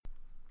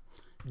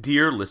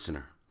Dear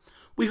listener,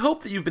 we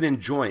hope that you've been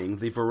enjoying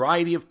the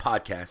variety of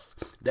podcasts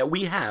that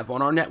we have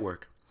on our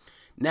network.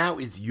 Now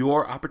is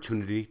your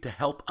opportunity to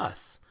help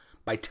us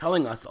by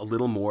telling us a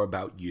little more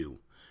about you.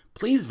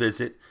 Please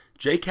visit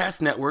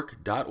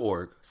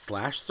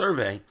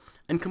jcastnetwork.org/survey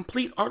and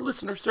complete our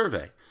listener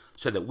survey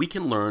so that we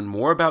can learn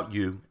more about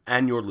you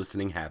and your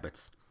listening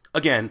habits.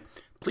 Again,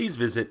 please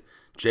visit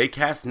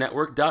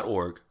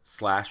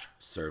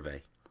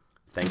jcastnetwork.org/survey.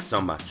 Thanks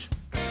so much.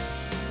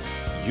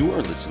 You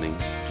are listening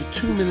to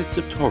 2 Minutes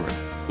of Torah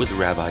with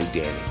Rabbi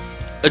Danny,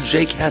 a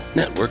JCast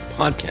Network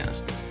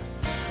podcast.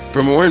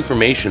 For more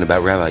information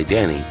about Rabbi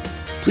Danny,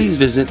 please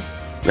visit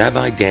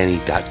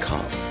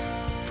rabbidanny.com.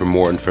 For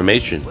more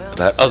information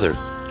about other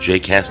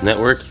JCast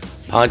Network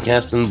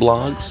podcasts and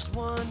blogs,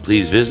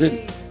 please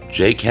visit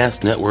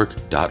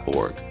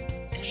jcastnetwork.org.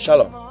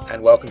 Shalom,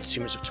 and welcome to 2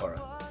 Minutes of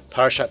Torah,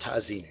 Parashat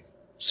Ha'azinu,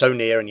 so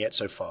near and yet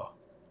so far.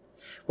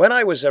 When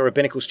I was a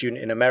rabbinical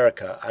student in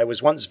America, I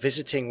was once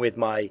visiting with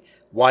my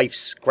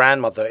wife's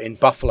grandmother in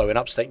Buffalo in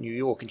upstate New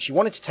York, and she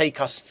wanted to take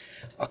us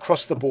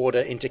across the border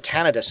into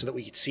Canada so that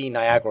we could see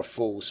Niagara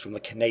Falls from the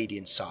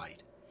Canadian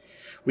side.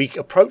 We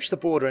approached the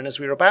border, and as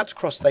we were about to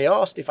cross, they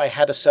asked if I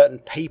had a certain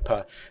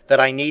paper that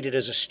I needed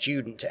as a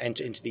student to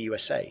enter into the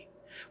USA.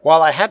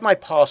 While I had my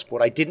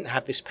passport, I didn't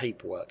have this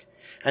paperwork.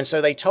 And so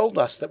they told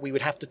us that we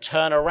would have to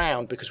turn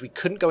around because we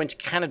couldn't go into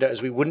Canada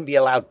as we wouldn't be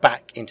allowed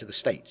back into the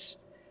States.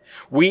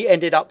 We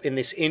ended up in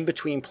this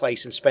in-between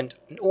place and spent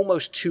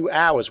almost 2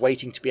 hours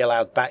waiting to be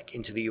allowed back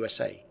into the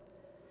USA.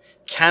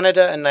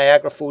 Canada and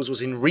Niagara Falls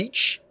was in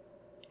reach.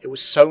 It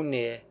was so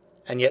near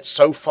and yet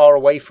so far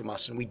away from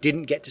us, and we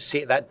didn't get to see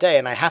it that day.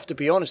 And I have to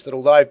be honest that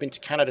although I've been to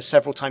Canada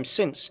several times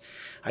since,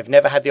 I've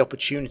never had the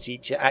opportunity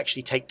to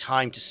actually take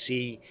time to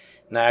see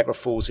Niagara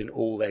Falls in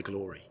all their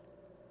glory.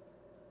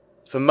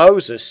 For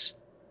Moses,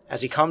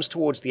 as he comes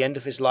towards the end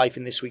of his life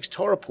in this week's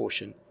Torah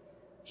portion,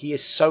 he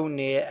is so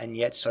near and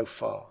yet so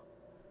far.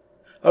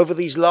 Over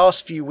these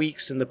last few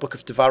weeks in the book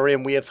of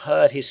Devarim, we have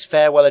heard his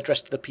farewell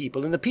address to the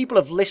people, and the people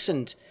have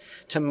listened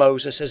to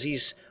Moses as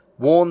he's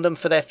warned them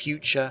for their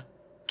future,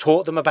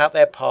 taught them about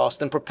their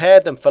past, and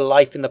prepared them for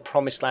life in the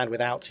promised land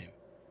without him.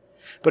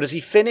 But as he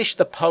finished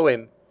the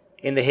poem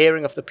in the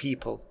hearing of the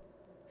people,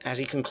 as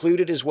he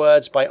concluded his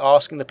words by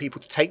asking the people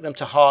to take them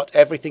to heart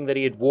everything that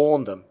he had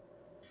warned them,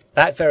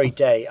 that very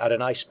day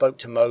Adonai spoke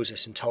to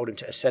Moses and told him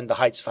to ascend the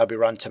heights of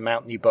Abiram to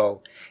Mount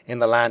Nebo in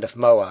the land of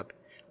Moab,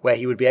 where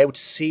he would be able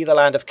to see the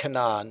land of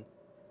Canaan,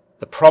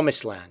 the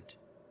promised land.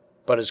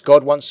 But as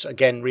God once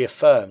again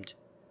reaffirmed,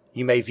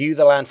 you may view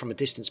the land from a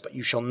distance, but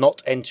you shall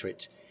not enter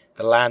it,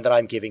 the land that I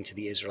am giving to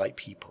the Israelite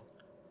people.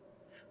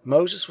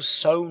 Moses was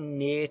so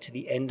near to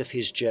the end of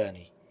his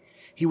journey.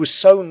 He was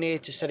so near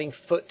to setting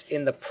foot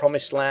in the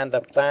promised land,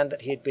 the land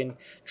that he had been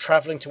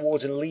traveling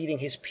towards and leading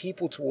his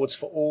people towards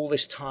for all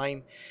this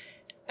time,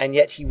 and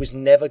yet he was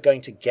never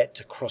going to get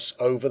to cross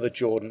over the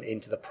Jordan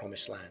into the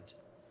promised land.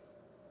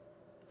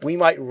 We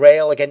might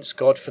rail against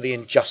God for the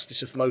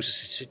injustice of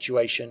Moses'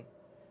 situation.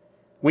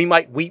 We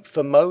might weep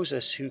for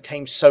Moses, who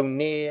came so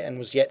near and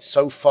was yet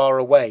so far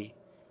away.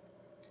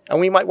 And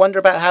we might wonder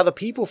about how the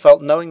people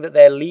felt knowing that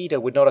their leader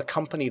would not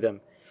accompany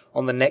them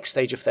on the next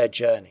stage of their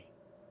journey.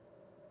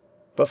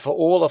 But for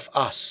all of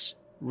us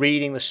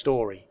reading the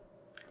story,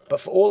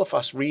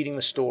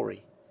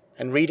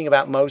 and reading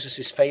about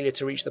Moses' failure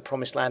to reach the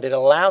promised land, it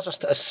allows us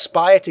to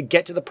aspire to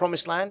get to the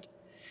promised land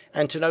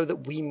and to know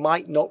that we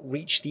might not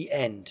reach the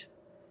end.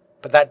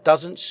 But that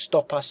doesn't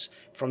stop us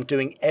from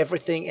doing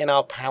everything in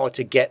our power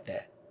to get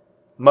there.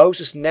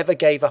 Moses never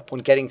gave up on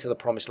getting to the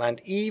promised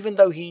land, even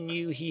though he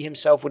knew he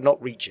himself would not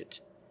reach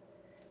it.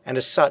 And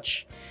as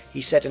such,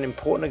 he set an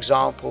important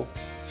example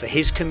for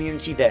his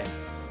community then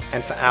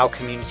and for our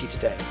community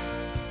today.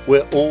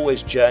 We're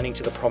always journeying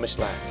to the promised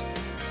land,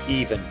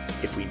 even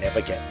if we never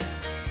get there.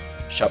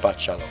 Shabbat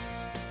Shalom.